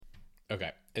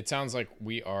Okay. It sounds like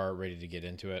we are ready to get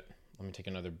into it. Let me take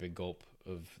another big gulp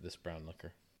of this brown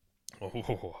liquor.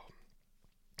 Oh,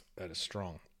 that is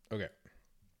strong. Okay.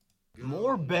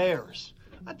 More bears.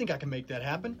 I think I can make that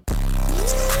happen.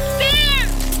 Bear!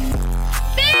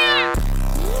 Bear!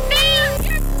 Bear!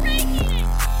 You're breaking it!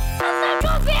 Let's not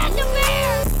go back to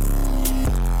bear!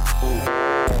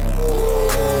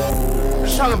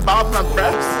 You're talking about my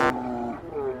breasts?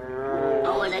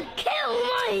 I wanna kill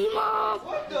my mom!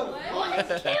 I wanna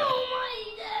kill my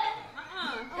dad!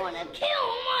 I wanna kill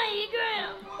my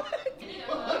grand!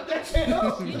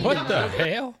 What the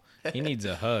hell? He needs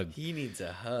a hug. He needs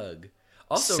a hug.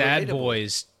 Also, Sad relatable.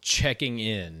 boys checking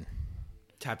in.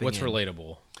 Tapping What's in.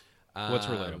 relatable? What's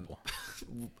relatable?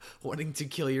 Wanting to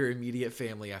kill your immediate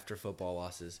family after football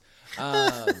losses.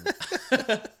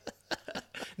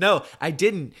 No, I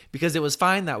didn't, because it was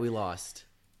fine that we lost.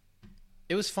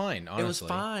 It was fine, honestly. It was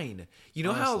fine. You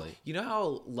know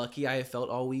how lucky I have felt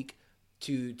all week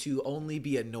to only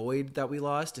be annoyed that we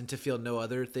lost and to feel no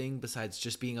other thing besides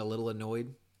just being a little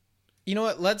annoyed. You know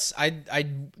what? I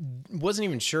wasn't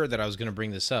even sure that I was going to bring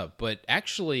this up, but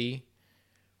actually,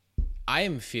 I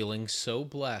am feeling so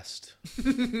blessed.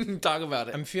 Talk about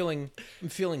it. I'm feeling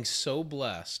so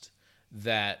blessed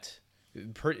that,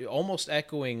 almost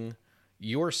echoing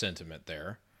your sentiment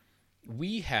there,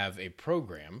 we have a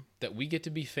program that we get to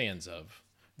be fans of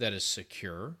that is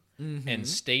secure and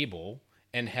stable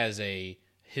and has a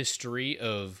history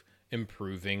of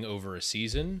improving over a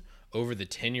season, over the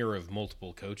tenure of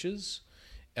multiple coaches.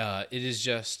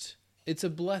 It's a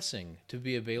blessing to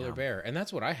be a Baylor Bear. And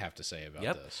that's what I have to say about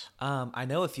this. I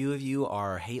know a few of you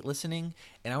are hate listening,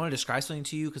 and I want to describe something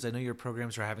to you because I know your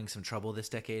programs are having some trouble this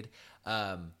decade.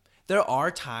 There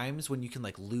are times when you can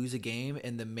like lose a game,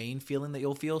 and the main feeling that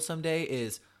you'll feel someday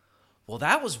is, well,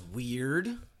 that was weird.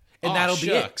 And that'll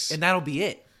be it. And that'll be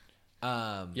it.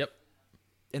 Yep.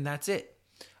 And that's it.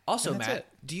 Also, And that's Matt, it.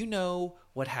 do you know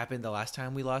what happened the last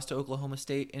time we lost to Oklahoma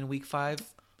State in week 5?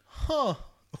 Huh.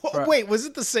 Wait, was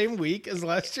it the same week as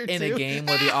last year, In a game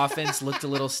where the offense looked a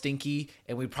little stinky,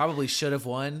 and we probably should have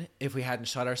won if we hadn't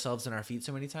shot ourselves in our feet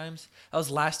so many times. That was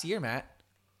last year, Matt.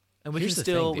 And we Here's can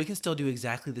the thing, we dude. can still do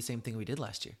exactly the same thing we did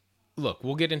last year. Look,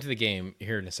 we'll get into the game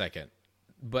here in a second,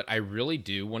 but I really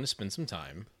do want to spend some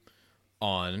time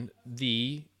on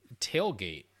the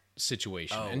tailgate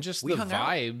situation and just we the hung out.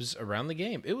 vibes around the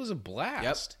game. It was a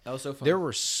blast. That was so fun. There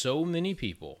were so many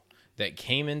people that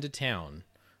came into town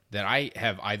that I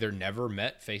have either never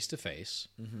met face to face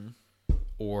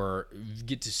or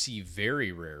get to see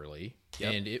very rarely,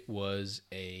 and it was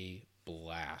a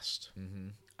blast.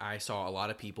 I saw a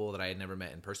lot of people that I had never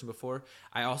met in person before.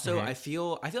 I also I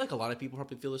feel like a lot of people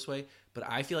probably feel this way, but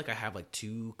I feel like I have like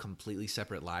two completely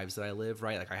separate lives that I live,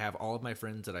 right? Like I have all of my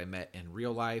friends that I met in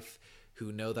real life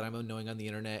who know that I'm annoying on the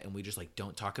internet, and we just like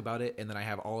don't talk about it. And then I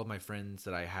have all of my friends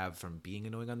that I have from being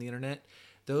annoying on the internet.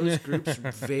 Those groups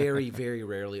very, very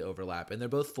rarely overlap, and they're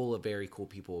both full of very cool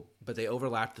people, but they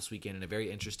overlapped this weekend in a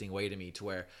very interesting way to me, to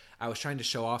where I was trying to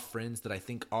show off friends that I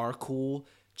think are cool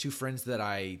to friends that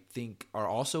I think are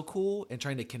also cool, and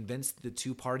trying to convince the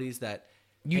two parties that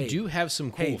You do have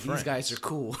some cool friends. these guys are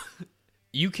cool.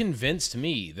 You convinced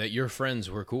me that your friends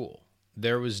were cool.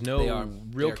 There was no They are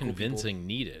real cool convincing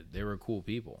needed. They were cool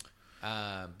people.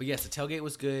 But yes, the tailgate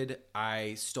was good.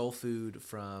 I stole food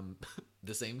from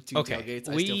the same two Okay, tailgates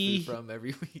I steal food from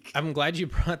every week. I'm glad you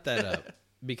brought that up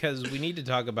because we need to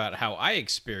talk about how I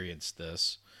experienced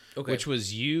this, which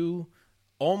was you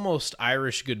almost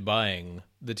Irish goodbying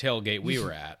the tailgate we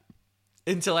were at.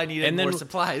 Until I needed more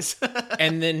supplies.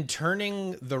 And then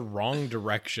turning the wrong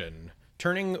direction,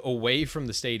 turning away from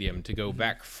the stadium to go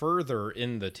back further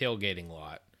in the tailgating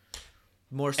lot.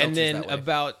 More And seltzers then that way.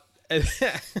 about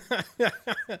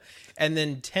and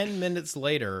then 10 minutes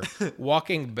later,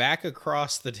 walking back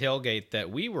across the tailgate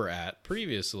that we were at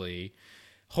previously,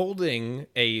 holding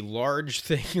a large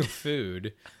thing of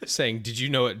food, saying, "Did you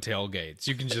know at tailgates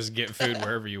you can just get food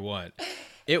wherever you want?"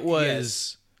 It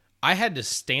was I had to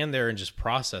stand there and just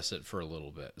process it for a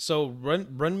little bit. So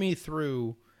run me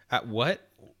through at what?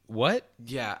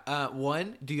 Yeah.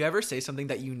 One, do you ever say something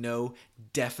that you know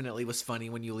definitely was funny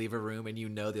when you leave a room and you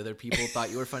know the other people thought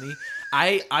you were funny?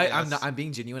 I'm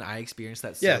being genuine. I experienced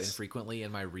that so infrequently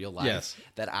in my real life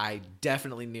that I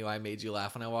definitely knew I made you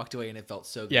laugh when I walked away, and it felt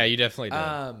so good. Yeah, you definitely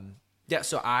did. Yeah,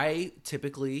 so I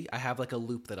have like a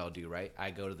loop that I'll do, right?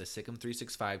 I go to the Sikkim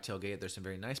 365 tailgate. There's some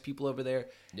very nice people over there.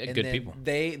 Yeah, and good then people.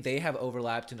 They have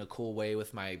overlapped in a cool way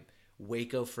with my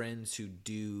Waco friends who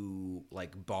do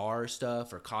like bar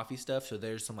stuff or coffee stuff. So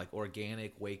there's some like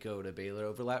organic Waco to Baylor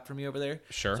overlap for me over there.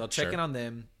 Sure. So I'll check in on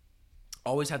them.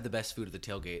 Always have the best food at the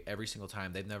tailgate every single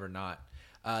time. They've never not.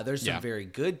 There's some very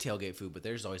good tailgate food, but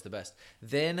theirs is always the best.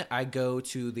 Then I go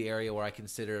to the area where I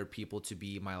consider people to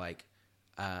be my like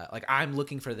I'm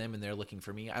looking for them and they're looking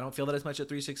for me. I don't feel that as much at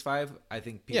 365. I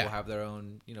think people have their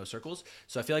own, circles.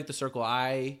 So I feel like the circle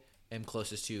I am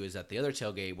closest to is at the other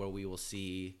tailgate where we will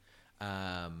see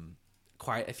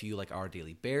quite a few like our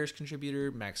Daily Bears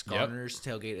contributor. Max Garner's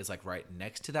tailgate is like right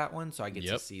next to that one, so I get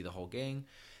to see the whole gang.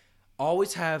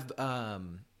 Always have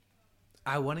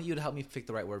I wanted you to help me pick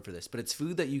the right word for this, but it's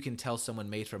food that you can tell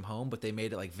someone made from home, but they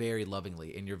made it like very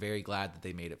lovingly, and you're very glad that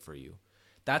they made it for you.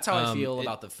 That's how I feel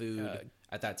about the food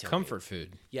at that tailgate. Comfort food.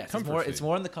 Yes, comfort it's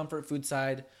more on the comfort food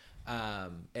side.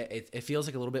 It feels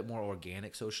like a little bit more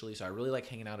organic socially, so I really like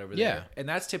hanging out over there. And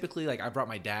that's typically like I brought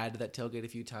my dad to that tailgate a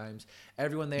few times.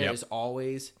 Everyone there is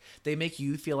always, they make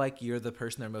you feel like you're the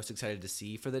person they're most excited to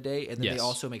see for the day, and then they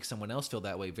also make someone else feel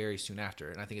that way very soon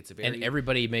after. And I think it's a very and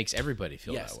everybody makes everybody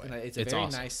feel that way. And it's a very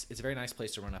awesome. It's a very nice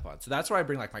place to run up on. So that's where I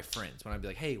bring like my friends when I'd be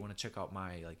like, hey, want to check out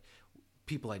my like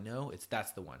people I know?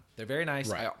 That's the one. They're very nice.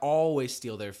 Right. I always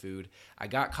steal their food. I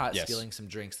got caught stealing some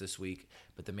drinks this week,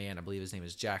 but the man, I believe his name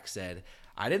is Jack, said,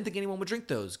 I didn't think anyone would drink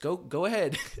those. Go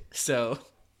ahead. So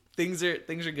things are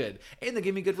good. And they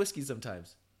give me good whiskey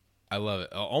sometimes. I love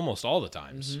it. Almost all the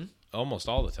times. Almost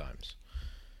all the times.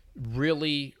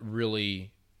 Really,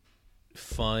 really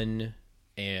fun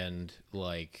and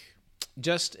like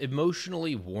just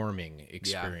emotionally warming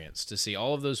experience to see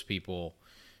all of those people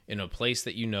in a place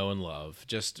that you know and love.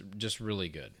 Just really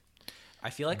good. I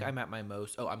feel like I'm at my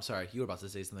most. Oh, I'm sorry. You were about to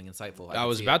say something insightful. I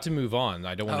was about to move on.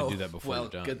 I don't want to do that before we're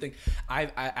done. Good thing.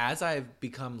 As I've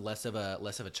become less of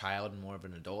a child and more of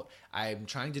an adult, I'm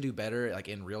trying to do better, like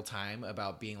in real time,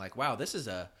 about being like, wow, this is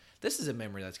a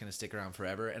memory that's going to stick around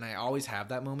forever. And I always have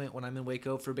that moment when I'm in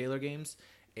Waco for Baylor games.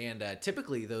 And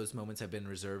typically those moments have been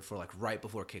reserved for like right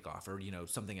before kickoff or,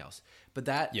 something else. But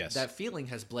that feeling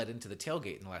has bled into the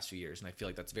tailgate in the last few years. And I feel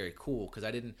like that's very cool because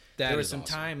there was some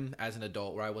time as an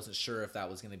adult where I wasn't sure if that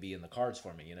was going to be in the cards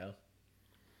for me,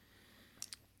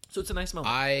 So it's a nice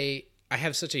moment. I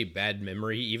have such a bad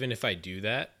memory. Even if I do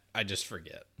that, I just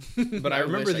forget. But I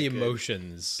remember the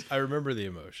emotions. I remember the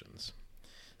emotions.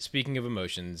 Speaking of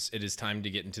emotions, it is time to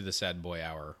get into the sad boy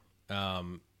hour.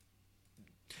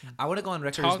 I want to go on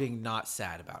record as being not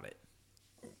sad about it.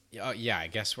 Yeah, I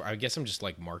guess I'm just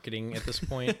like marketing at this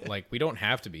point. Like we don't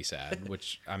have to be sad,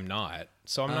 which I'm not.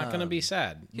 So I'm not going to be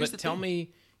sad. But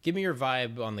give me your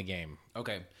vibe on the game.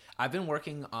 Okay. I've been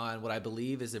working on what I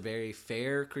believe is a very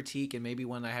fair critique and maybe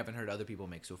one I haven't heard other people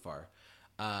make so far.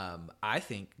 I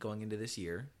think going into this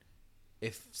year,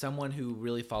 if someone who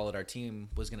really followed our team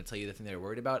was going to tell you the thing they were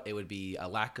worried about, it would be a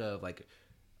lack of like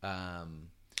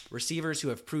receivers who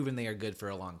have proven they are good for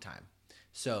a long time.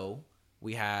 So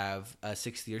we have a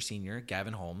sixth-year senior,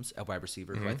 Gavin Holmes, a wide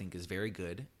receiver who I think is very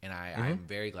good, and I'm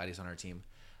very glad he's on our team.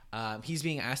 He's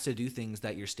being asked to do things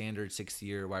that your standard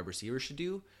sixth-year wide receiver should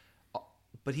do,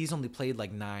 but he's only played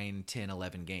like 9, 10,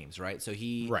 11 games, right? So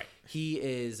he's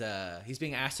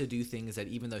being asked to do things that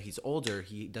even though he's older,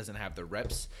 he doesn't have the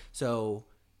reps. So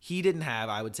he didn't have,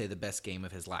 I would say, the best game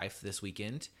of his life this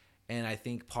weekend. And I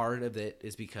think part of it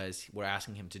is because we're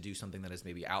asking him to do something that is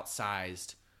maybe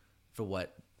outsized for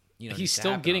what, he's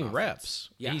still getting reps.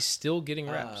 Yeah. He's still getting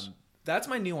reps. That's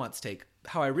my nuanced take.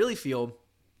 How I really feel,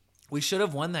 we should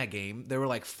have won that game. There were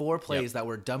like 4 plays that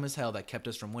were dumb as hell that kept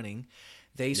us from winning.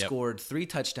 They scored 3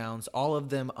 touchdowns, all of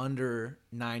them under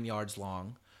 9 yards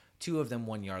long, 2 of them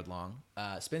 1 yard long.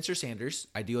 Spencer Sanders,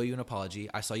 I do owe you an apology.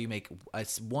 I saw you make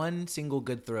one single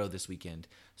good throw this weekend.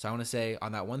 So I want to say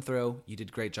on that one throw, you did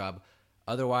a great job.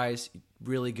 Otherwise,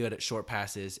 really good at short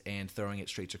passes and throwing it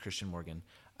straight to Christian Morgan.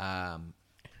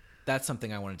 That's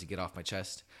something I wanted to get off my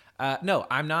chest. No,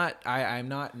 I'm not. I'm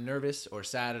not nervous or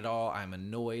sad at all. I'm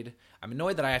annoyed. I'm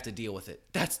annoyed that I have to deal with it.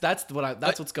 That's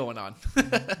what's going on.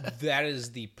 That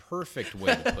is the perfect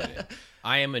way to put it.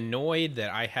 I am annoyed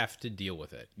that I have to deal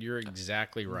with it. You're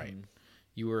exactly right.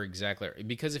 You are exactly right.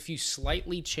 Because if you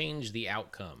slightly change the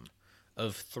outcome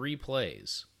of 3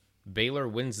 plays, Baylor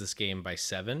wins this game by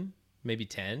 7, maybe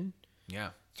 10.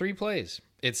 Yeah. 3 plays.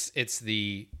 It's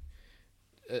the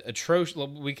atrocious,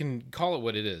 we can call it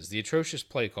what it is, the atrocious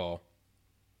play call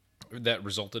that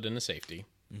resulted in a safety,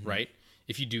 right?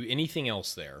 If you do anything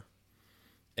else there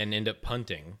and end up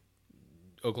punting,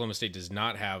 Oklahoma State does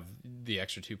not have the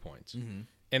extra 2 points,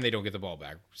 and they don't get the ball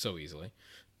back so easily.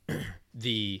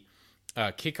 The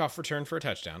kickoff return for a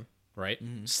touchdown, right?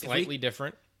 Slightly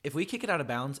different. If we kick it out of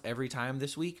bounds every time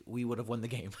this week, we would have won the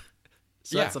game.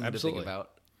 So that's something to think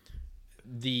about.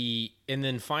 And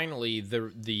then finally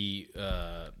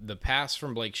the pass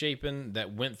from Blake Shapen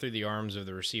that went through the arms of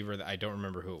the receiver that I don't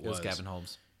remember who it was. Gavin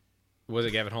Holmes. Was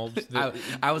it Gavin Holmes?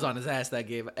 I was on his ass that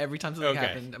game. Every time something Okay.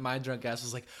 happened, my drunk ass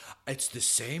was like, "It's the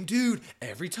same dude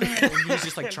every time." And he's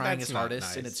just like trying his That's not hardest,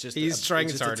 nice. and it's just he's trying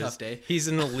it's his just hardest. a tough day. He's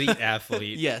an elite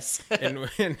athlete. Yes, and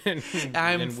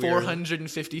I'm and we're-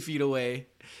 450 feet away,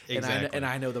 Exactly. and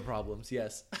I know the problems.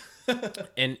 Yes,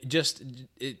 and just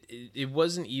it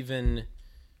wasn't even.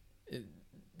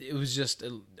 It was just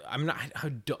I'm not.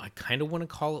 I kind of want to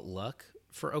call it luck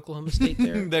for Oklahoma State.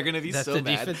 There, they're gonna be That so the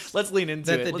bad. defense- Let's lean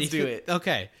into that it. the Let's do defen- it.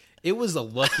 Okay, it was a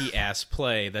lucky ass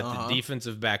play that the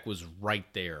defensive back was right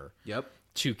there. Yep.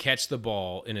 To catch the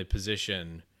ball in a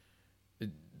position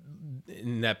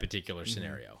in that particular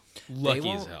scenario. Lucky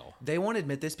as hell. They won't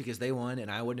admit this because they won, and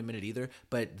I wouldn't admit it either.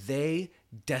 But they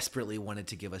desperately wanted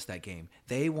to give us that game.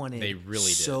 They wanted They really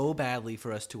did. so badly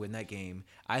for us to win that game.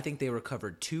 I think they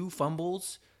recovered 2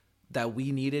 fumbles that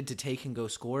we needed to take and go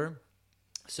score.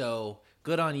 So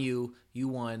good on you. You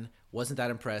won. Wasn't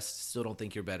that impressed. Still don't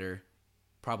think you're better.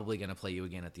 Probably going to play you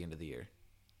again at the end of the year.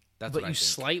 That's But what I you think.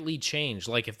 slightly change.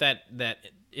 Like if that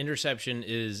interception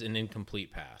is an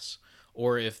incomplete pass,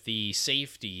 or if the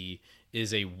safety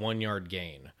is a 1-yard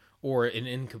gain, or an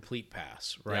incomplete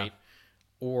pass, right? Yeah.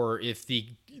 Or if the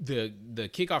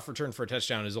kickoff return for a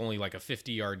touchdown is only like a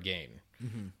 50-yard gain,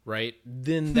 right?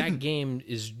 Then that game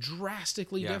is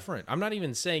drastically different. I'm not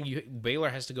even saying Baylor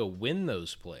has to go win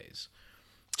those plays.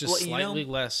 Just Well, you know, slightly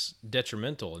less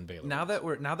detrimental in Baylor. Now that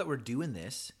we're doing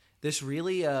this, this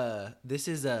really this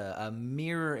is a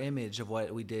mirror image of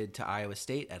what we did to Iowa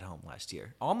State at home last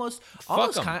year. Almost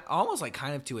 'em. almost like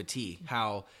kind of to a T.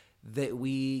 How that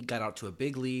we got out to a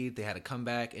big lead, they had a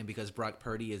comeback, and because Brock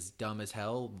Purdy is dumb as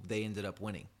hell, they ended up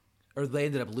winning, or they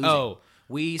ended up losing. Oh,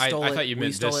 we I stole it. thought you we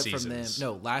meant stole this it from them. season's.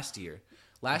 No, last year.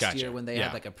 Last Gotcha. year when they Yeah.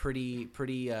 had like a pretty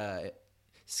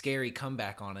scary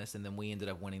comeback on us, and then we ended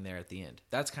up winning there at the end.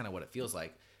 That's kind of what it feels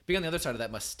like. Being on the other side of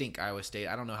that must stink, Iowa State.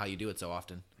 I don't know how you do it so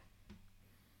often.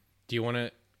 Do you want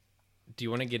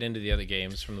to get into the other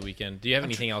games from the weekend? Do you have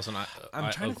anything else on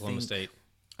I'm trying to Oklahoma think. State?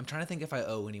 I'm trying to think if I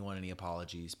owe anyone any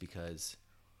apologies because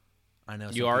I know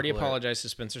You some already people are- apologized to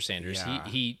Spencer Sanders. Yeah.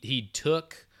 He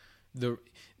took the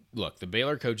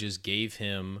Baylor coaches gave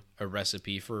him a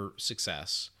recipe for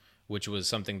success, which was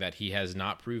something that he has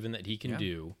not proven that he can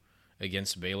do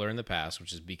against Baylor in the past,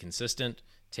 which is be consistent,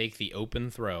 take the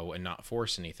open throw, and not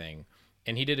force anything.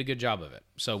 And he did a good job of it.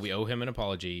 So we owe him an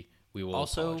apology. We will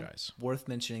Also, apologize. worth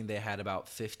mentioning, they had about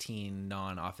 15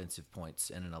 non-offensive points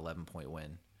in an 11-point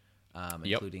win,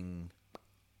 including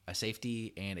a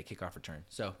safety and a kickoff return.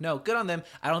 So, no, good on them.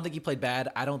 I don't think he played bad.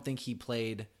 I don't think he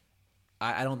played.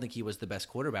 I don't think he was the best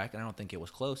quarterback, and I don't think it was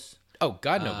close. Oh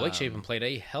God, no! Blake Shapen played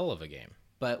a hell of a game.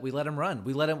 But we let him run.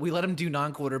 We let him do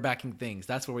non-quarterbacking things.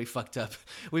 That's where we fucked up.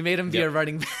 We made him be a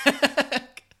running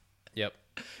back. Yep.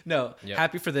 No, Yep.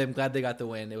 happy for them. Glad they got the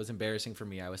win. It was embarrassing for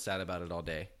me. I was sad about it all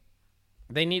day.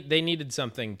 They needed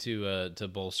something to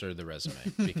bolster the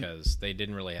resume because they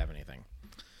didn't really have anything.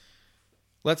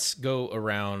 Let's go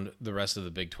around the rest of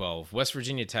the Big 12. West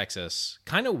Virginia, Texas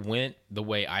kind of went the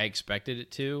way I expected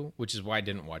it to, which is why I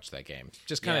didn't watch that game.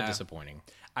 Just kind of disappointing.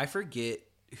 I forget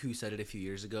who said it a few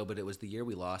years ago, but it was the year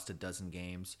we lost a dozen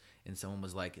games, and someone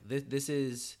was like, this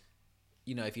is,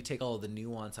 if you take all of the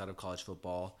nuance out of college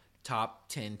football, top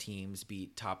 10 teams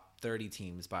beat top 30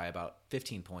 teams by about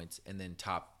 15 points, and then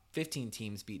top 15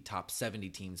 teams beat top 70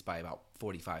 teams by about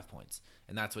 45 points.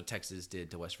 And that's what Texas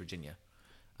did to West Virginia.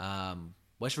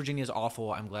 West Virginia is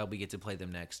awful. I'm glad we get to play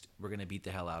them next. We're going to beat the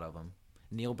hell out of them.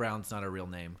 Neil Brown's not a real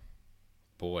name.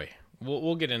 Boy,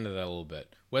 we'll get into that a little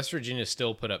bit. West Virginia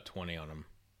still put up 20 on them,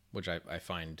 which I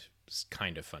find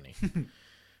kind of funny.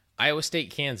 Iowa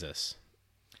State, Kansas.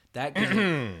 That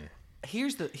game,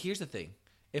 here's the thing.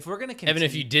 If we're going to continue, Evan,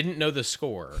 if you didn't know the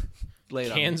score, lay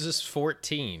it on me. Kansas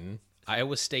 14,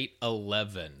 Iowa State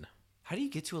 11. How do you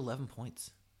get to 11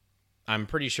 points? I'm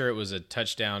pretty sure it was a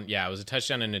touchdown. Yeah, it was a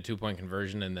touchdown and a 2-point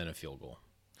conversion and then a field goal.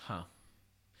 Huh.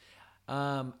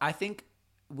 I think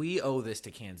we owe this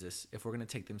to Kansas if we're going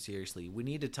to take them seriously. We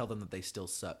need to tell them that they still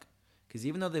suck. Because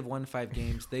even though they've won 5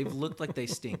 games, they've looked like they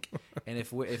stink. And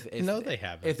if No, they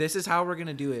haven't. If this is how we're going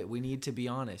to do it, we need to be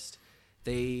honest.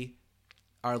 They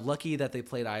are lucky that they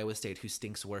played Iowa State, who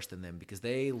stinks worse than them, because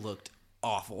they looked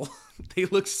awful. They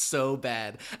looked so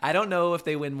bad. I don't know if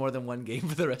they win more than 1 game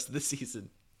for the rest of the season.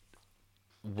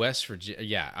 West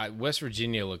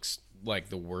Virginia looks like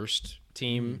the worst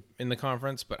team in the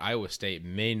conference, but Iowa State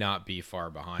may not be far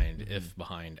behind, if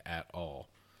behind at all.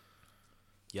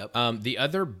 Yep. The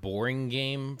other boring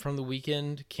game from the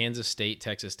weekend, Kansas State,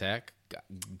 Texas Tech. God,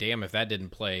 damn, if that didn't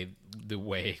play the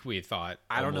way we thought.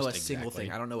 I don't know a almost single exactly.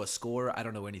 thing. I don't know a score. I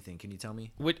don't know anything. Can you tell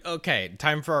me? Okay,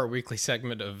 time for our weekly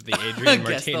segment of the Adrian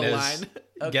Guess the Martinez. line.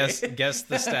 Guess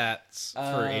the stats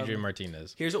for Adrian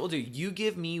Martinez. Here's what we'll do. You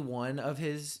give me one of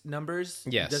his numbers.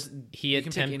 Yes, you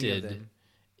can pick any of them.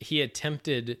 he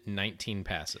attempted 19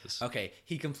 passes. Okay,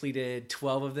 he completed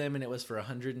 12 of them, and it was for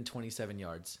 127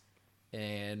 yards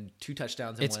and 2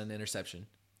 touchdowns and 1 interception.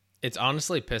 It's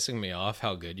honestly pissing me off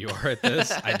how good you are at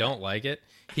this. I don't like it.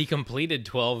 He completed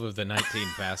 12 of the 19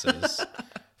 passes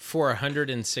for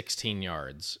 116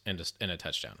 yards and a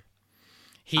touchdown.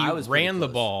 He ran the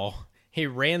ball. He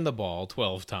ran the ball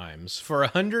 12 times for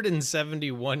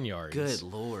 171 yards. Good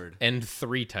Lord. And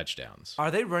 3 touchdowns. Are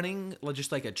they running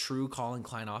just like a true Colin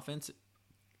Klein offense?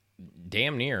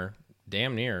 Damn near.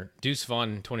 Deuce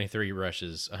Vaughn, 23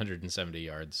 rushes, 170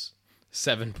 yards,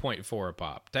 7.4 a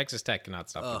pop. Texas Tech cannot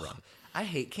stop the run. I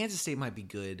hate Kansas State might be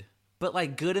good, but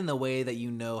like good in the way that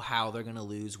you know how they're going to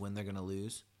lose when they're going to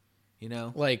lose. You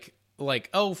know? Like,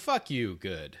 oh, fuck you,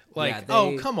 good. Like, Yeah,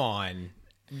 oh, come on.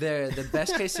 The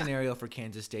best case scenario for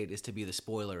Kansas State is to be the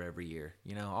spoiler every year.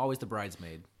 You know, always the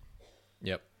bridesmaid.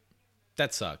 Yep.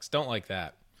 That sucks. Don't like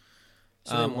that.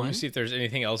 So they Let won? me see if there's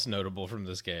anything else notable from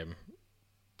this game.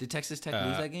 Did Texas Tech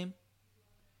lose that game?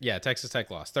 Yeah, Texas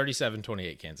Tech lost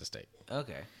 37-28 Kansas State.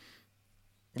 Okay.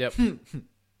 Yep.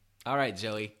 All right,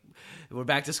 Joey. We're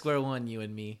back to square one, you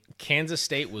and me. Kansas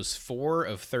State was 4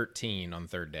 of 13 on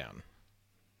third down.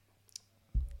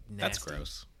 That's Nasty.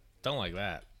 gross. Don't like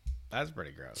that. That's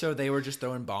pretty gross. So they were just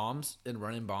throwing bombs and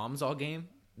running bombs all game?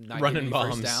 Not Running getting any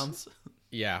bombs. first downs?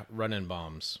 Yeah, running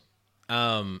bombs.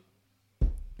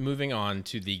 Moving on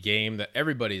to the game that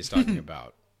everybody is talking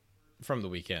about from the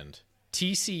weekend.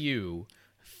 TCU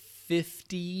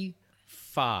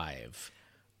 55.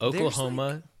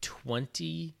 Oklahoma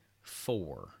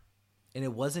 24. And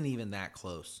it wasn't even that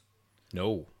close.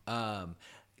 No.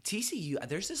 TCU,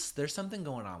 there's something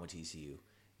going on with TCU.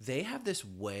 They have this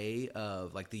way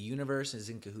of, like, the universe is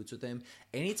in cahoots with them.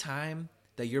 Anytime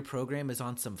that your program is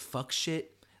on some fuck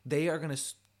shit, they are going to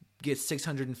get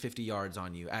 650 yards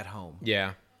on you at home.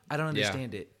 Yeah. I don't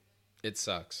understand it. It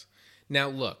sucks. Now,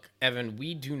 look, Evan,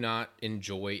 we do not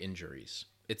enjoy injuries.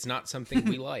 It's not something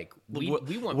we like. We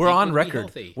want We're on people to be record.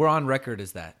 healthy. We're on record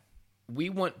as that. We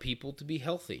want people to be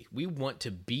healthy. We want to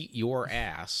beat your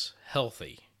ass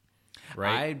healthy.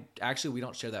 Right? We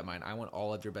don't share that mind. I want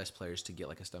all of your best players to get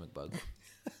like a stomach bug.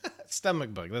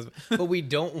 Stomach bug. But we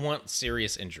don't want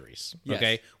serious injuries. Yes.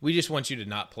 Okay? We just want you to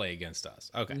not play against us.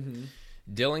 Okay.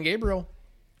 Dylan Gabriel,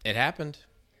 it happened.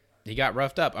 He got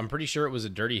roughed up. I'm pretty sure it was a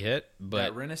dirty hit, but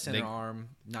That Rent-A-Center arm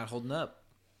not holding up.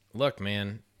 look,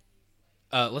 man.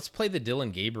 Let's play the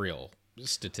Dylan Gabriel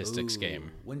statistics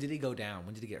game. When did he go down?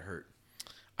 When did he get hurt?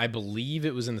 I believe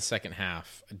it was in the second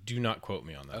half. Do not quote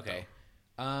me on that. Okay.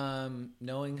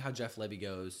 Knowing how Jeff Lebby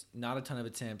goes, not a ton of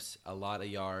attempts, a lot of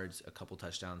yards, a couple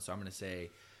touchdowns. So I'm going to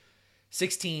say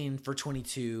 16 for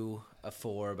 22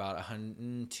 for about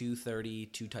 230,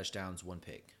 2 touchdowns, 1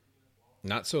 pick.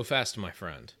 Not so fast, my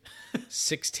friend.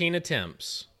 16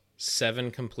 attempts, 7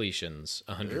 completions,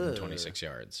 126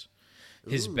 yards.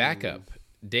 His backup,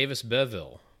 Davis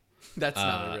Beville. That's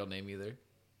not a real name either.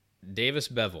 Davis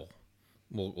Beville,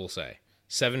 we'll say.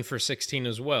 7 for 16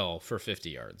 as well for 50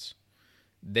 yards.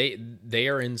 They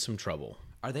are in some trouble.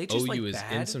 Are they just OU like is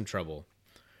bad? in some trouble.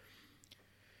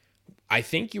 I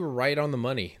think you were right on the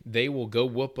money. They will go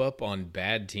whoop up on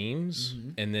bad teams,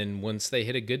 and then once they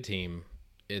hit a good team,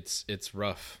 it's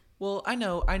rough. Well, I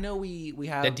know we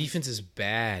have That defense is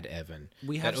bad, Evan.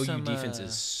 We have that OU some, defense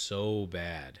is so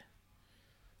bad.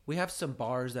 We have some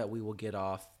bars that we will get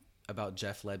off about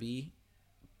Jeff Lebby,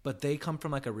 but they come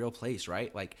from like a real place,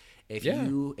 right? Like if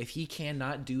he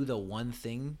cannot do the one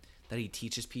thing that he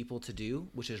teaches people to do,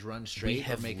 which is run straight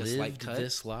or make a slight cut,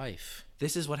 this life.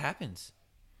 this is what happens.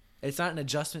 It's not an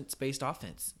adjustments-based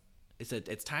offense.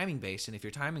 It's timing-based, and if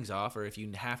your timing's off or if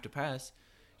you have to pass,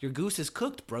 your goose is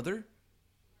cooked, brother.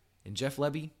 And Jeff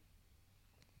Lebby,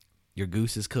 your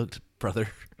goose is cooked, brother.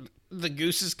 The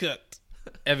goose is cooked.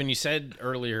 Evan, you said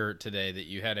earlier today that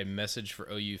you had a message for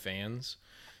OU fans.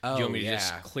 Do you want me to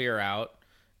just clear out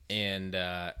and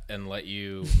let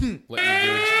you do what you need to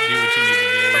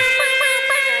do?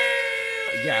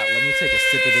 Yeah, let me take a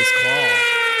sip of this claw.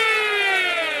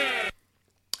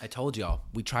 I told y'all.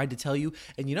 We tried to tell you.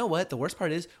 And you know what? The worst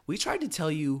part is we tried to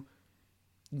tell you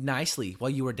nicely while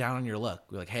you were down on your luck.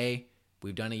 We're like, hey,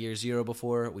 we've done a year 0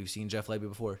 before. We've seen Jeff Lebby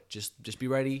before. Just be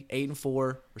ready.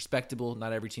 8-4, respectable.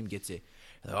 Not every team gets it.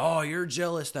 Like, oh, you're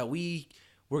jealous that we're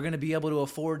going to be able to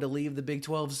afford to leave the Big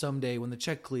 12 someday when the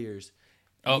check clears.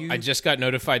 Oh, I just got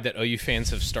notified that OU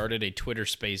fans have started a Twitter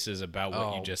Spaces about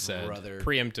what you just said,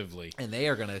 preemptively. And they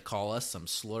are going to call us some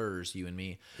slurs, you and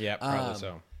me. Yeah, probably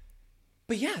so.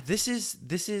 But yeah, this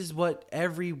is what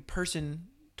every person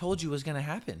told you was going to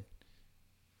happen.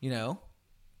 You know,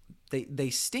 they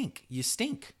stink. You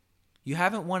stink. You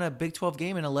haven't won a Big 12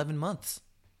 game in 11 months.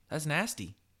 That's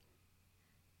nasty.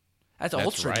 That's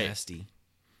ultra right. nasty.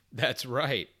 That's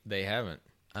right. They haven't.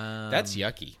 That's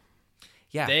yucky.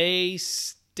 Yeah. They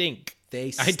stink. They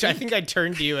I stink. think I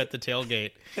turned to you at the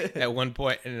tailgate at one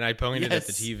point, and I pointed at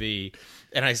the TV,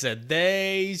 and I said,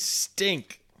 "They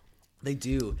stink." They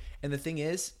do. And the thing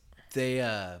is,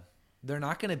 they're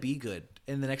not going to be good.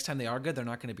 And the next time they are good, they're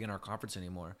not going to be in our conference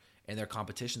anymore. And their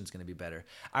competition is going to be better.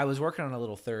 I was working on a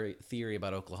little theory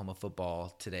about Oklahoma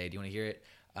football today. Do you want to hear it?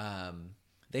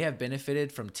 They have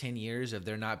benefited from 10 years of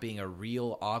there not being a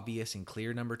real obvious and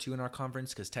clear number 2 in our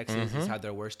conference because Texas has had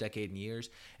their worst decade in years.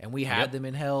 And we had them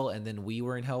in hell, and then we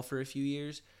were in hell for a few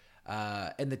years.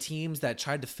 And the teams that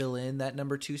tried to fill in that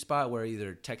number 2 spot where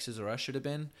either Texas or us should have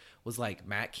been was like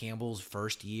Matt Campbell's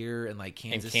first year and like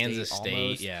Kansas State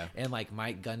almost. Yeah. And like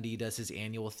Mike Gundy does his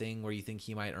annual thing where you think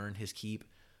he might earn his keep.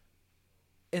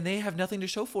 And they have nothing to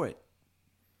show for it.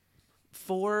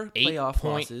 4 playoff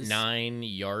losses.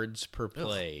 8.9 yards per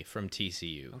play from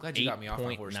TCU. I'm glad you got me off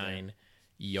my horse there. 8.9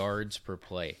 yards per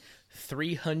play.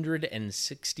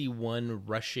 361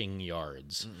 rushing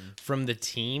yards from the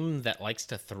team that likes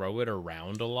to throw it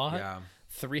around a lot. Yeah.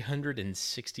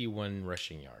 361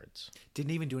 rushing yards.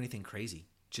 Didn't even do anything crazy.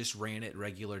 Just ran it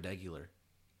regular. Yep.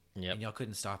 And y'all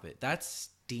couldn't stop it. That's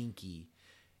stinky.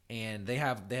 And they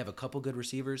have a couple good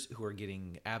receivers who are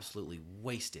getting absolutely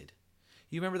wasted.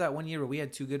 You remember that one year where we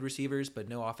had 2 good receivers but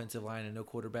no offensive line and no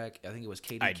quarterback? I think it was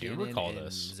Katie Cannon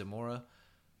and Zamora.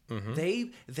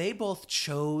 Mm-hmm. They both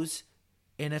chose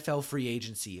NFL free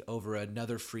agency over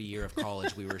another free year of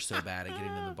college. We were so bad at getting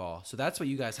them the ball. So that's what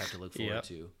you guys have to look forward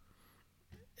to.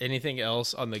 Anything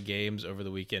else on the games over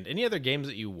the weekend? Any other games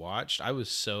that you watched? I was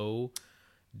so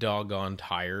doggone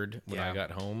tired when I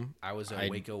got home. I was a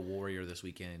Waco Warrior this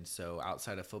weekend. So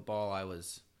outside of football, I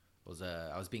was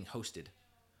being hosted.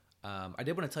 I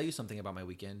did want to tell you something about my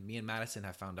weekend. Me and Madison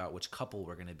have found out which couple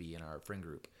we're going to be in our friend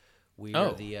group. We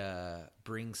are the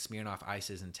bring Smirnoff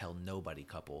Ices and tell nobody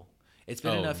couple. It's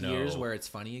been enough years where it's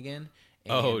funny again.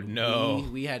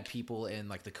 And we had people in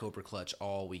like the Cobra Clutch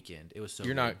all weekend. It was so.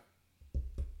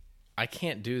 I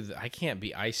can't do that. I can't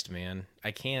be iced, man.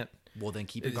 I can't. Well, then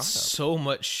keep your guard up. So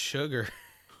much sugar.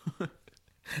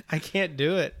 I can't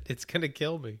do it. It's gonna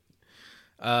kill me.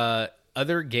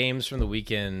 Other games from the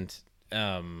weekend.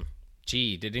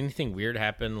 Did anything weird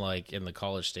happen like in the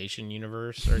College Station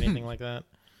universe or anything like that?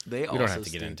 We don't have to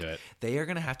get into it. They are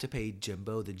going to have to pay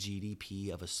Jimbo the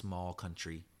GDP of a small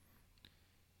country.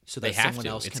 So that they have someone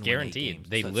to. else It's can guaranteed. win 8 games.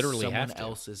 They literally have to.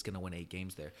 Someone else is going to win 8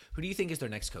 games there. Who do you think is their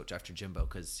next coach after Jimbo?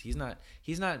 Because he's not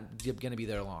going to be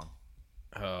there long.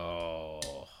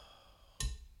 Oh,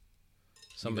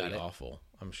 somebody awful.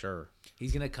 I'm sure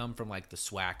he's going to come from like the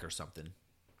SWAC or something.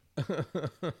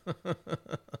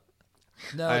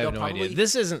 No, I have no idea.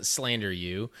 This isn't slander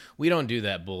you. We don't do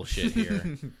that bullshit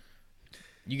here.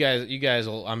 You guys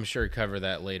will, I'm sure, cover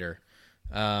that later.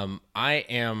 I'm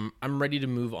ready to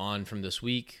move on from this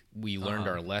week. We learned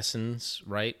our lessons,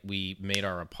 right? We made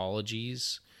our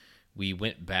apologies. We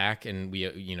went back and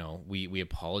we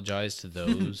apologized to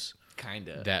those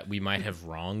kinda that we might have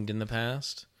wronged in the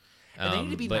past. And they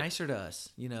need to be nicer to us,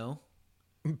 you know.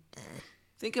 Well,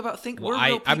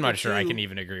 I'm not sure I can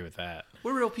even agree with that.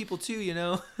 We're real people too, you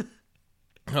know.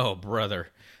 Oh, brother.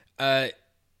 Bye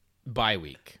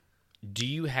week. Do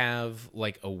you have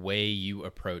like a way you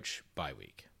approach bye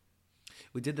week?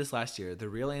 We did this last year. The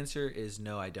real answer is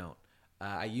no, I don't.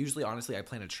 I usually, honestly, I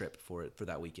plan a trip for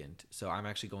that weekend. So I'm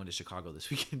actually going to Chicago this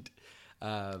weekend.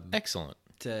 Excellent.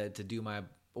 To do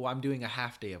I'm doing a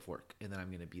half day of work, and then I'm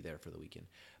going to be there for the weekend.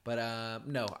 But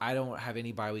no, I don't have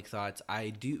any bye week thoughts.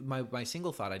 I do my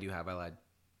single thought I do have. I lied.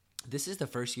 This is the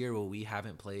first year where we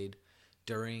haven't played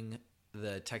during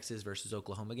the Texas versus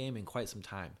Oklahoma game in quite some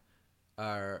time.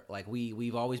 Like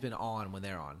we've always been on when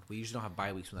they're on. We usually don't have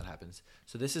bye weeks when that happens.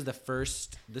 So this is the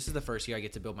first year I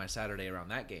get to build my Saturday around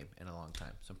that game in a long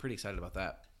time. So I'm pretty excited about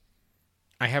that.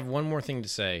 I have one more thing to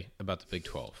say about the Big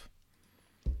 12.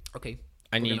 Okay.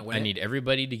 I need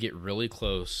everybody to get really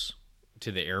close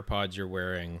to the AirPods you're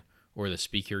wearing or the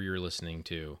speaker you're listening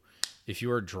to. If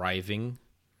you are driving,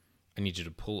 I need you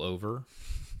to pull over,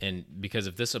 and because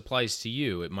if this applies to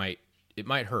you, it might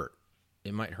hurt.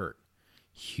 It might hurt.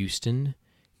 Houston,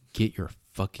 get your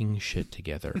fucking shit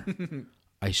together.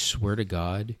 I swear to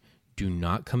God, do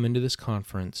not come into this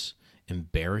conference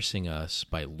embarrassing us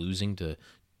by losing to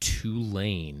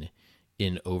Tulane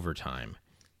in overtime.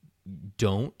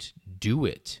 Don't do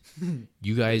it.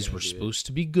 You guys were supposed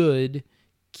to be good.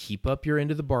 Keep up your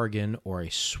end of the bargain, or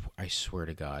I swear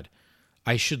to God,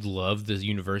 I should love the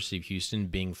University of Houston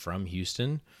being from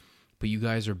Houston, but you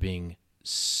guys are being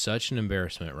such an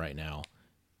embarrassment right now.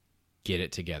 Get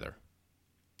it together.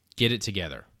 Get it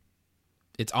together.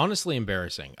 It's honestly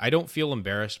embarrassing. I don't feel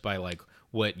embarrassed by like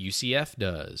what UCF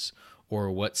does or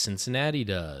what Cincinnati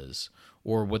does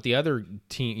or what the other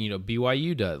team,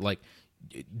 BYU does. Like,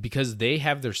 because they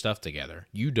have their stuff together.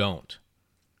 You don't.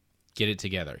 Get it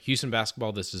together. Houston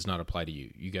basketball, this does not apply to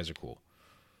you. You guys are cool.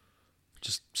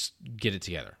 Just get it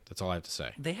together. That's all I have to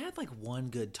say. They had like one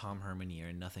good Tom Herman year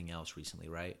and nothing else recently,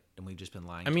 right? And we've just been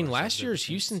lying. I mean, last year's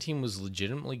Houston team was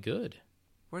legitimately good.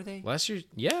 Were they? Last year,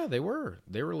 yeah, they were.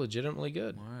 They were legitimately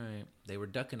good. All right. They were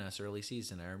ducking us early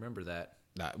season. I remember that.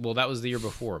 Well, that was the year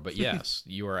before, but yes,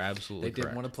 you are absolutely They didn't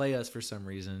correct. want to play us for some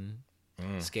reason.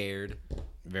 Scared.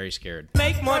 Very scared.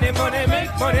 Make money, money, make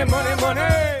money, money,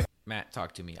 money. Matt,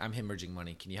 talk to me. I'm hemorrhaging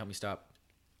money. Can you help me stop?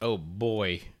 Oh,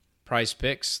 boy. Prize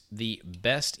Picks, the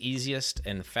best, easiest,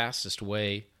 and fastest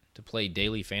way to play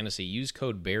daily fantasy. Use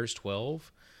code BEARS12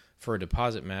 for a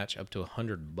deposit match up to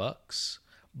 $100.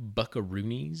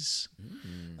 Buckaroonies.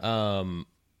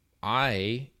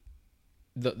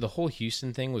 The whole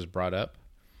Houston thing was brought up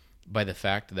by the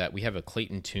fact that we have a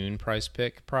Clayton Tune prize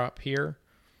pick prop here.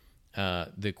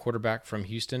 The quarterback from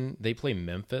Houston, they play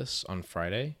Memphis on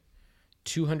Friday.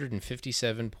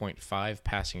 257.5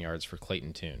 passing yards for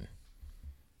Clayton Tune.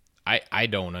 I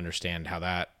don't understand how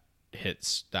that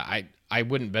hits. I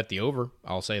wouldn't bet the over.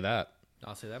 I'll say that.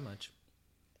 I'll say that much.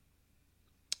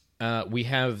 We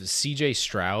have C.J.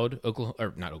 Stroud,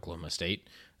 not Oklahoma State.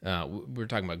 We're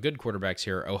talking about good quarterbacks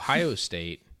here. Ohio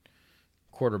State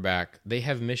quarterback. They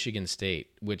have Michigan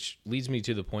State, which leads me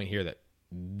to the point here that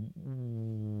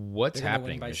what's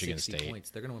happening, Michigan State? Points.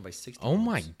 They're going to win by 60 Oh points.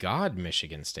 my God,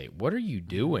 Michigan State. What are you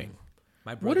doing?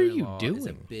 My What are you brother-in-law is a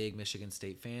doing? big Michigan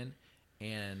State fan,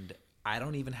 and I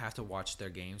don't even have to watch their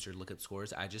games or look at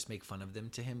scores. I just make fun of them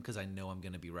to him because I know I'm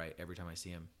going to be right every time I see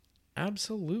him.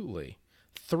 Absolutely.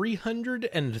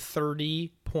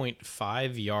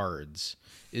 330.5 yards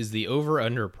is the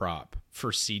over-under prop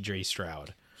for C.J.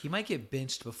 Stroud. He might get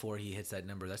benched before he hits that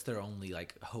number. That's their only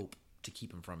hope to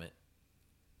keep him from it.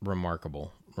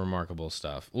 Remarkable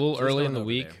stuff. A little So he's early going in the over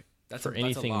week there. That's for a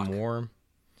anything lock. more.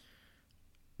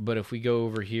 But if we go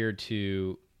over here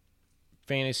to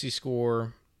fantasy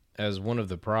score as one of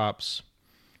the props,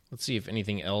 let's see if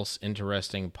anything else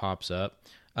interesting pops up.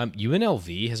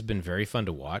 UNLV has been very fun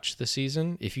to watch this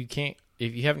season. If you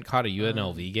haven't caught a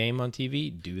UNLV game on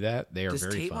TV, do that. They are Does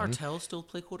very Tate fun. Martell still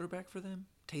play quarterback for them?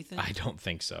 Tathan? I don't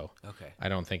think so. Okay. I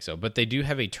don't think so. But they do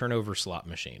have a turnover slot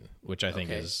machine, which I think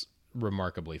Okay. is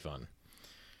remarkably fun.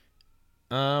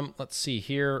 Let's see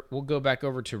here. We'll go back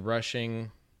over to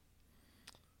rushing.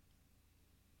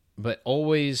 But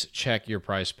always check your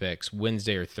prize picks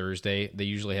Wednesday or Thursday. They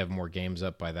usually have more games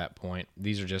up by that point.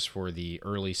 These are just for the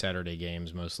early Saturday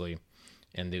games mostly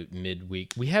and the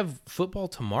midweek. We have football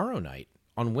tomorrow night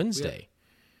on Wednesday.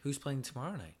 Who's playing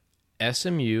tomorrow night?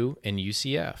 SMU and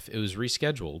UCF. It was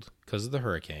rescheduled because of the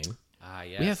hurricane. Ah,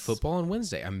 yes. We have football on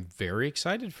Wednesday. I'm very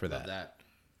excited for Love that. that.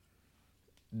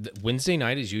 Wednesday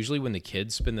night is usually when the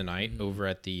kids spend the night over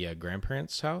at the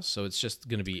grandparents' house. So it's just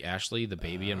going to be Ashley, the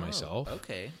baby, and myself.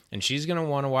 Okay. And she's going to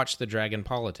want to watch the Dragon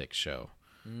Politics show,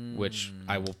 which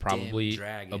I will probably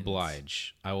dragons.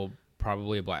 oblige.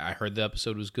 I heard the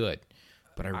episode was good,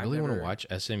 but I really want to never- watch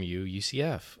SMU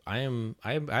UCF. I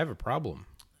have a problem.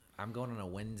 I'm going on a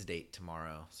Wednesday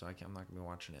tomorrow, so I'm not going to be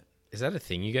watching it. Is that a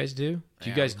thing you guys do? Do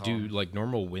you Yeah, guys we call do them. like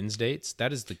normal Wednesdays?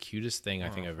 That is the cutest thing I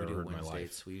think I've We ever do heard in my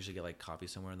Wednesdays. life. We usually get coffee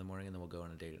somewhere in the morning, and then we'll go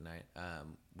on a date at night.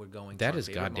 We're going. That to our is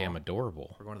favorite goddamn mall.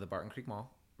 adorable. We're going to the Barton Creek Mall.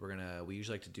 We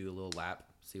usually like to do a little lap,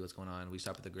 see what's going on. We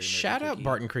stop at the Great American Shout out Cookie.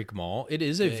 Barton Creek Mall. It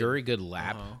is a Good. very good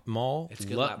lap mall. It's a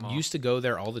good lap mall. Used to go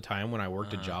there all the time when I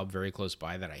worked a job very close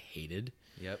by that I hated.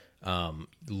 Yep.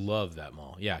 Love that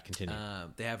mall. Yeah, continue.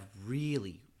 They have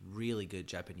really, really good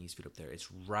Japanese food up there.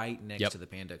 It's right next Yep. to the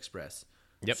Panda Express.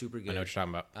 Yep, Super good. I know what you're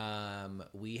talking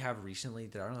about. We have recently,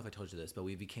 I don't know if I told you this, but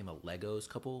we became a Legos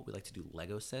couple. We like to do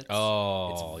Lego sets.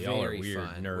 Oh, it's y'all are very weird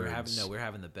fun. nerds. We're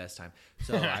having the best time.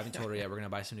 So I haven't told her yet. We're gonna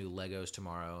buy some new Legos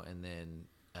tomorrow, and then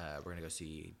we're gonna go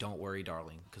see Don't Worry,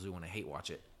 Darling, because we want to hate watch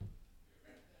it.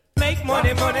 Make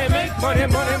money, money, make money,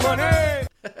 money, money.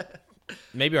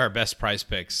 Maybe our best prize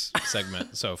picks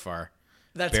segment so far.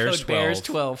 That's Bears code Bears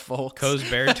 12. 12, folks. Co's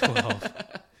Bear 12.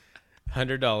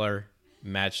 $100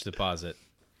 match deposit.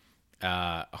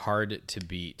 Hard to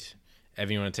beat.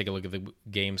 Evan, you want to take a look at the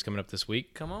games coming up this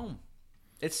week? Come on.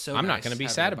 It's so. I'm not nice gonna be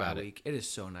having sad a bye about it. week. It is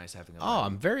so nice having a. Oh, bye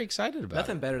I'm week. very excited about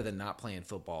Nothing it. better than not playing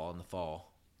football in the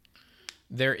fall.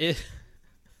 There is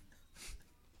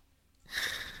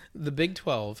The Big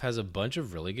 12 has a bunch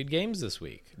of really good games this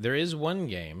week. There is one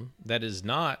game that is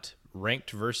not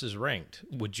ranked versus ranked.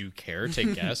 Would you care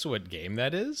to guess what game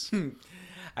that is?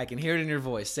 I can hear it in your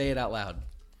voice. Say it out loud.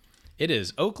 It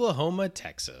is Oklahoma,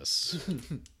 Texas.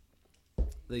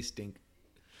 They stink.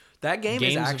 That game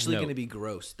Games is of actually going to note. be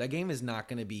gross. That game is not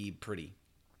going to be pretty.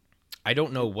 I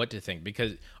don't know what to think,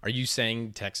 because are you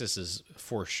saying Texas is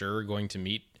for sure going to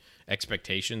meet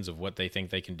expectations of what they think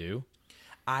they can do?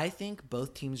 I think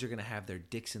both teams are going to have their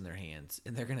dicks in their hands,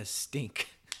 and they're going to stink.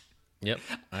 Yep.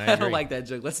 I agree. don't like that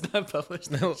joke. Let's not publish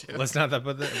that No, joke. let's not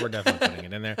put that. We're definitely putting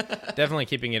it in there. Definitely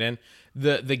keeping it in.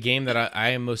 The game that I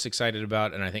am most excited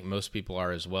about, and I think most people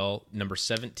are as well, number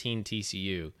 17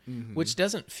 TCU, which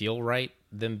doesn't feel right,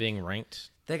 them being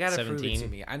ranked. They got to prove 17. it to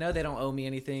me. I know they don't owe me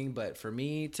anything, but for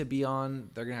me to be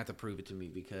on, they're going to have to prove it to me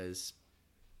because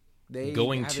they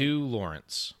Going haven't- to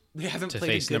Lawrence they haven't to played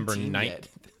face a good number team 9. yet.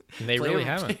 They really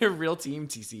haven't. Play a real team,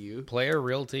 TCU. Play a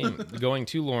real team. Going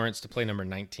to Lawrence to play number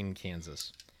 19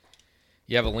 Kansas.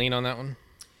 You have a lean on that one?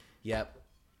 Yep.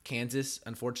 Kansas,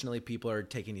 unfortunately, people are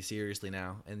taking you seriously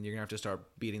now, and you're going to have to start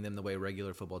beating them the way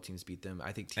regular football teams beat them.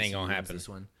 I think TCU Ain't gonna wins happen. this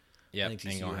one. Yep, I think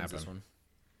TCU ain't gonna wins this happen. one.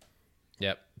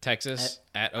 Yep. Texas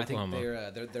at Oklahoma.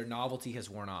 I think their novelty has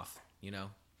worn off, you know?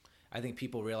 I think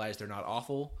people realize they're not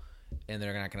awful, and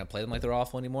they're not going to play them like they're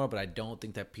awful anymore, but I don't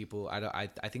think that people – I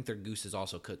think their goose is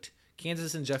also cooked.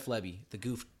 Kansas and Jeff Lebby,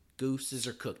 the gooses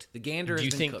are cooked. The gander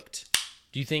has been cooked.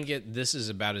 Do you think this is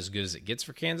about as good as it gets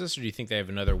for Kansas, or do you think they have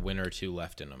another win or two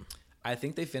left in them? I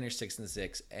think they finished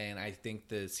 6-6, and I think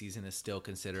the season is still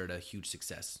considered a huge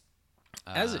success.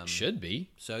 As it should be.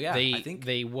 So, yeah, I think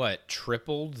they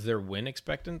tripled their win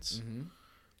expectance? Mm-hmm.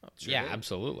 Yeah, did.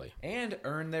 Absolutely. And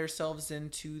earned themselves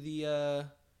into the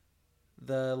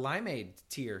limeade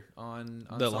tier on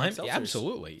The some lime, seltzers. yeah,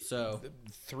 absolutely. So,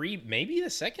 3, maybe the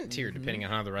second tier, depending on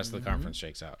how the rest of the conference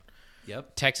shakes out.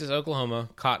 yep. Texas, Oklahoma,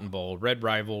 Cotton Bowl, Red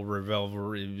Rival,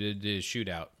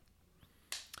 shootout.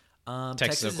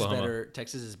 Texas Oklahoma.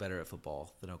 Texas is better at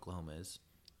football than Oklahoma is.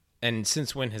 And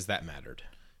since when has that mattered?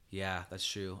 Yeah, that's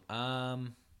true.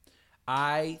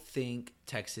 I think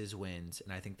Texas wins,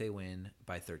 and I think they win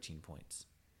by 13 points.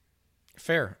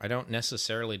 Fair. I don't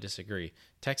necessarily disagree.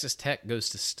 Texas Tech goes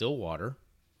to Stillwater.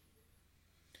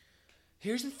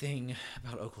 Here's the thing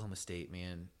about Oklahoma State,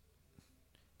 man.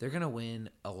 They're gonna win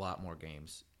a lot more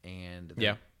games, and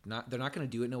they're not gonna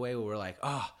do it in a way where we're like,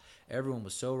 everyone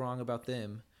was so wrong about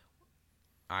them.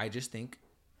 I just think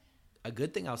a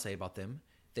good thing I'll say about them,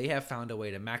 they have found a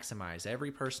way to maximize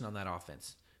every person on that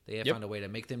offense. They have found a way to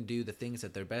make them do the things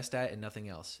that they're best at and nothing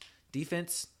else.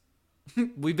 Defense,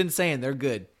 we've been saying they're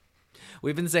good.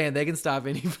 We've been saying they can stop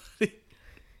anybody.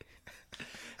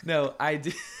 No, I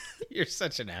do. You're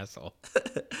such an asshole.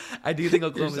 I do think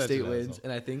Oklahoma such State an wins, asshole.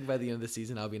 and I think by the end of the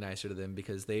season I'll be nicer to them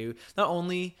because they not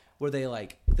only were they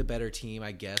like the better team,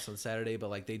 I guess, on Saturday,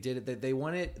 but like they did it. They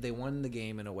won it. They won the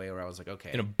game in a way where I was like, okay,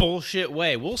 In a bullshit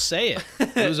way. We'll say it.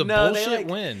 It was a No, they, bullshit like,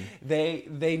 win.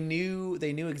 They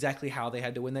knew exactly how they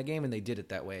had to win that game, and they did it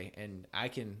that way. And I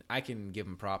can give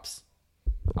them props.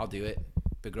 I'll do it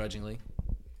begrudgingly.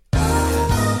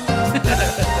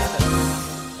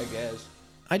 I guess.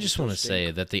 I just want to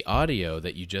say that the audio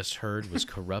that you just heard was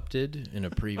corrupted in a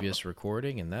previous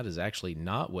recording, and that is actually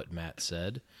not what Matt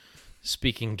said.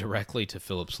 Speaking directly to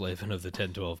Philip Slavin of the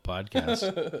 1012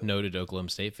 podcast, noted Oklahoma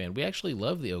State fan, we actually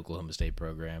love the Oklahoma State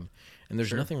program, and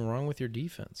there's nothing wrong with your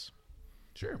defense.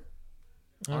 Sure.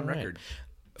 All On right. record.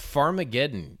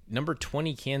 Farmageddon, number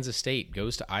 20 Kansas State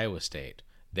goes to Iowa State.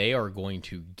 They are going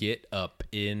to get up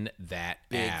in that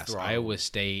Big ass. throttle. Iowa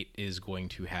State is going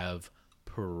to have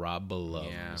problems.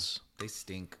 Yeah, they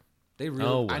stink. They really.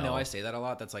 Oh, I know well. I say that a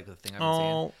lot. That's like the thing I've been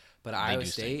saying. But Iowa do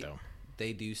stink, State, though.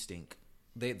 they do stink.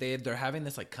 They're having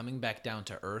this like coming back down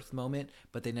to earth moment,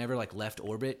 but they never like left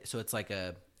orbit. So it's like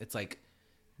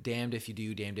damned if you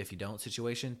do, damned if you don't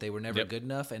situation. They were never Yep. good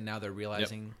enough, and now they're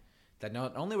realizing that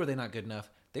not only were they not good enough,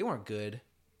 they weren't good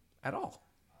at all.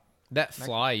 That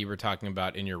fly you were talking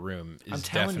about in your room is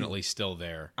telling you. definitely still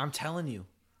there. I'm telling you.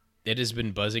 It has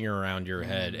been buzzing around your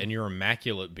head and your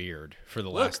immaculate beard for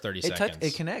the last 30 seconds.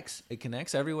 It connects. It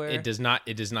connects everywhere. It does not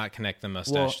connect the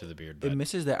mustache to the beard. It But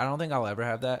misses that. I don't think I'll ever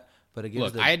have that. But it gives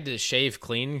look, the, I had to shave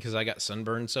clean because I got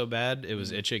sunburned so bad. It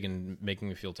was itching and making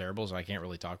me feel terrible, so I can't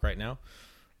really talk right now.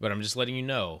 But I'm just letting you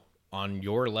know, on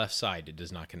your left side, it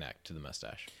does not connect to the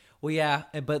mustache. Well, yeah,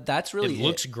 but that's really It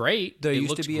looks great. There It used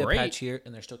to looks be great. a patch here,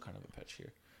 and there's still kind of a patch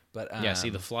here. But Yeah, see,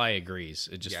 the fly agrees.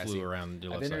 It just flew see, around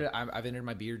your left side. I've entered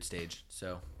my beard stage,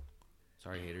 so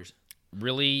sorry, haters.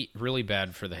 Really, really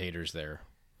bad for the haters there.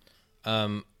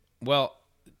 Well,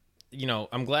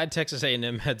 I'm glad Texas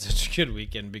A&M had such a good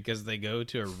weekend because they go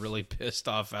to a really pissed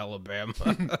off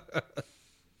Alabama.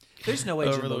 There's no way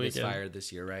Over the Jimbo gets weekend. fired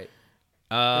this year, right?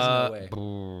 There's no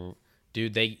way.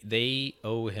 Dude, they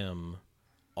owe him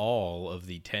all of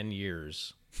the 10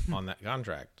 years on that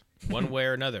contract. One way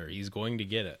or another, he's going to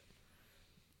get it.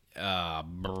 let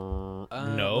me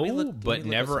No, look but up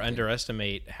never something.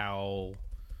 underestimate how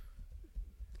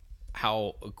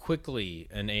quickly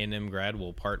an A&M grad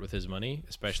will part with his money,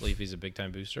 especially if he's a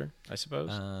big-time booster, I suppose.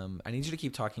 I need you to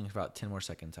keep talking for about 10 more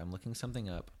seconds. I'm looking something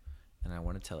up, and I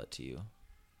want to tell it to you.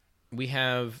 We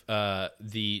have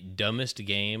the dumbest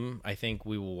game I think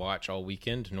we will watch all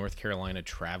weekend, North Carolina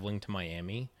traveling to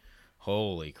Miami.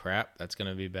 Holy crap, that's going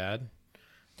to be bad.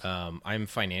 I'm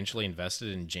financially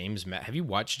invested in James. Have you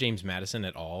watched James Madison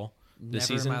at all this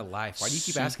Never season? in my life. Why do you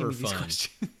keep asking me these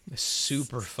questions?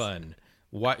 Super fun.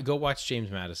 Go watch James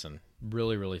Madison.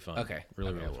 Really, really fun. Okay.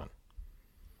 Really, Okay, really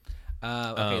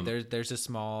well. fun. There's a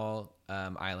small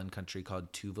island country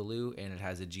called Tuvalu, and it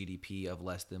has a GDP of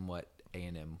less than what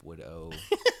A&M would owe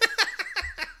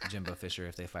Jimbo Fisher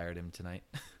if they fired him tonight.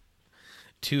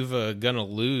 Tuva gonna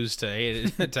lose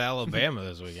to Alabama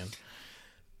this weekend.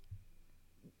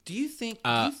 Do you think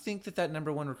that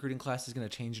number one recruiting class is going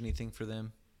to change anything for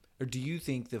them, or do you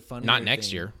think the fun? Not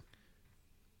next year.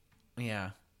 Yeah,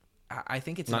 I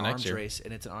think it's Not an next arms year. race,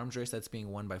 and it's an arms race that's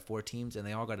being won by 4 teams, and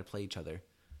they all got to play each other.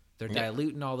 They're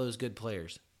diluting all those good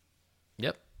players.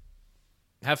 Yep.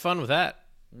 Have fun with that,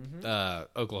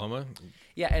 Oklahoma.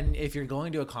 Yeah, and if you're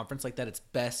going to a conference like that, it's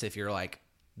best if you're like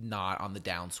not on the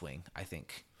downswing. I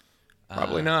think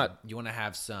Probably not. You want to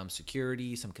have some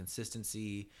security, some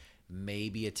consistency,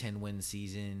 maybe a 10-win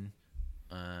season.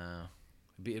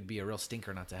 It'd be a real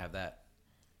stinker not to have that.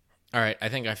 All right, I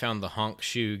think I found the honk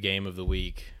shoe game of the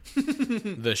week.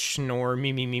 The Schnorr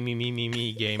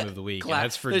me game of the week. And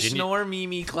that's The Virginia. Schnorr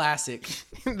Mimi Classic.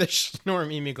 The Schnorr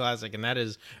Mimi Classic, and that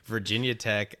is Virginia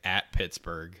Tech at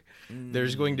Pittsburgh.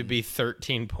 There's going to be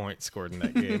 13 points scored in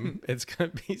that game. It's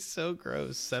going to be so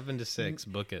gross. 7-6.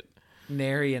 Book it.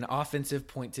 Nary an offensive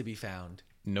point to be found.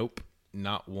 Nope,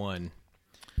 not one.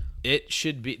 It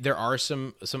should be. There are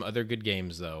some other good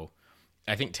games though.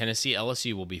 I think Tennessee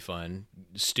LSU will be fun.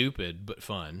 Stupid but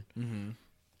fun. Mm-hmm.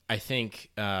 I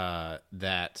think that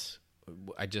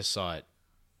I just saw it.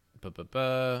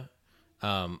 Clemson.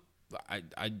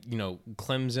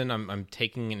 I'm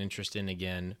taking an interest in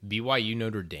again. BYU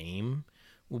Notre Dame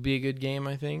will be a good game,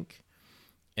 I think.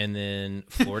 And then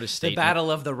Florida State. The battle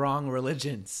of the wrong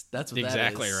religions. That's what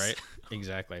Exactly that is. right.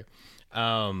 Exactly.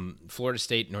 Florida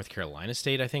State, North Carolina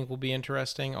State, I think will be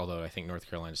interesting. Although I think North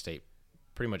Carolina State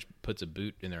pretty much puts a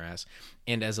boot in their ass.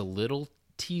 And as a little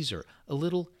teaser, a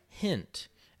little hint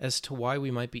as to why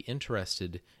we might be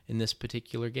interested in this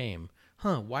particular game.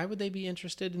 Why would they be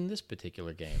interested in this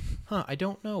particular game? I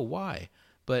don't know why.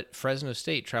 But Fresno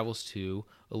State travels to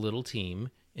a little team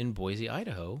in Boise,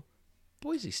 Idaho.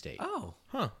 Boise State. Oh.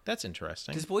 That's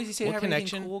interesting. Does Boise State What have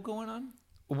connection? anything cool going on?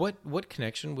 What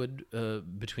connection would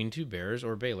between two Bears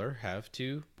or Baylor have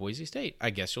to Boise State? I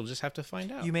guess you'll just have to find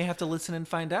out. You may have to listen and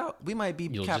find out. We might be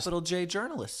You'll capital J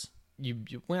journalists.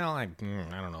 Well, I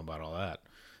don't know about all that.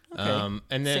 Okay.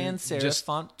 And then sans serif just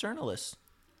font journalists.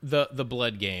 the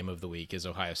blood game of the week is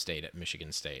Ohio State at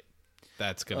Michigan State.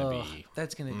 That's gonna be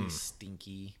That's going to be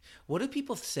stinky. What do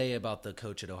people say about the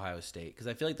coach at Ohio State? Because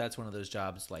I feel like that's one of those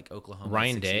jobs like Oklahoma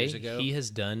Ryan 6 Day. years ago. He has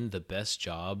done the best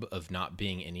job of not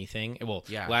being anything. Well,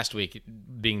 Yeah. last week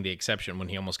being the exception when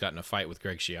he almost got in a fight with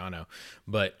Greg Schiano,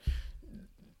 but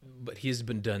he's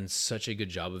been done such a good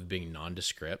job of being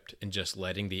nondescript and just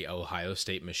letting the Ohio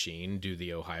State machine do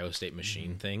the Ohio State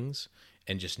machine things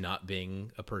and just not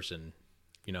being a person.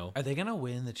 Are they going to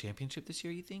win the championship this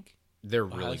year, you think? They're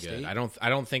Ohio really good. State? I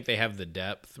don't think they have the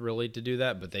depth really to do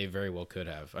that, but they very well could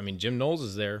have. I mean, Jim Knowles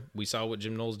is there. We saw what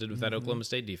Jim Knowles did with that Oklahoma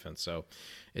State defense, so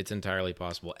it's entirely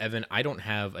possible. Evan, I don't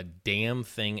have a damn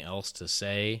thing else to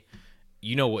say.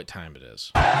 You know what time it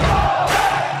is. Damn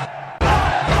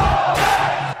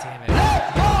it.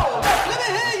 Let's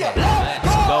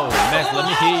go. Let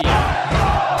me hear you.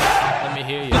 Let me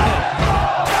hear you.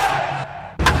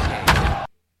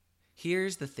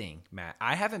 Here's the thing, Matt.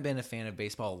 I haven't been a fan of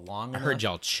baseball long I enough. heard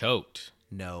y'all choked.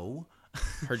 No.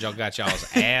 Heard y'all got y'all's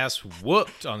ass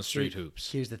whooped on street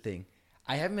hoops. Here's the thing.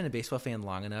 I haven't been a baseball fan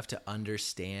long enough to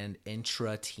understand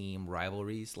intra-team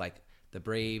rivalries like the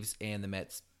Braves and the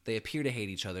Mets. They appear to hate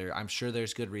each other. I'm sure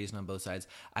there's good reason on both sides.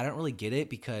 I don't really get it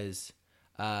because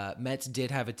Mets did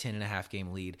have a 10.5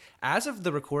 game lead. As of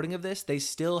the recording of this, they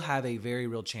still have a very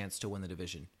real chance to win the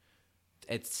division.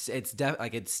 It's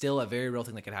still a very real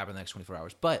thing that could happen in the next 24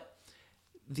 hours. But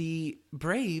the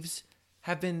Braves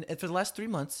have been, for the last 3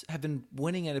 months, have been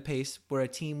winning at a pace where a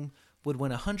team would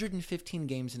win 115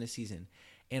 games in a season.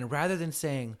 And rather than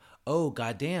saying, oh,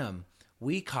 goddamn,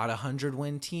 we caught a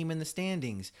 100-win team in the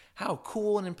standings. How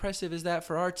cool and impressive is that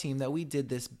for our team that we did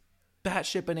this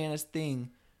batshit bananas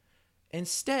thing?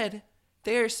 Instead,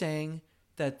 they're saying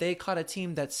that they caught a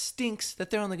team that stinks, that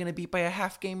they're only going to beat by a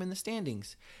half game in the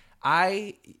standings.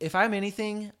 If I'm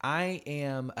anything, I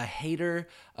am a hater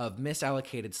of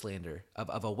misallocated slander,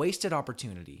 of a wasted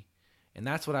opportunity. And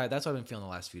that's what I've been feeling the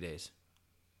last few days.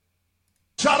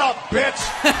 Shut up, bitch!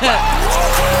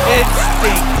 It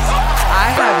stinks.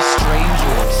 I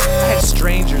have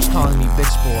strangers calling me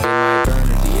bitch boy in my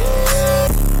burner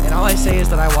DMs. And all I say is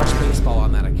that I watch baseball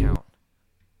on that account.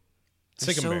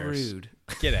 Sick so and Bears. rude.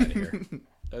 Get out of here.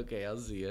 Okay, I'll see you.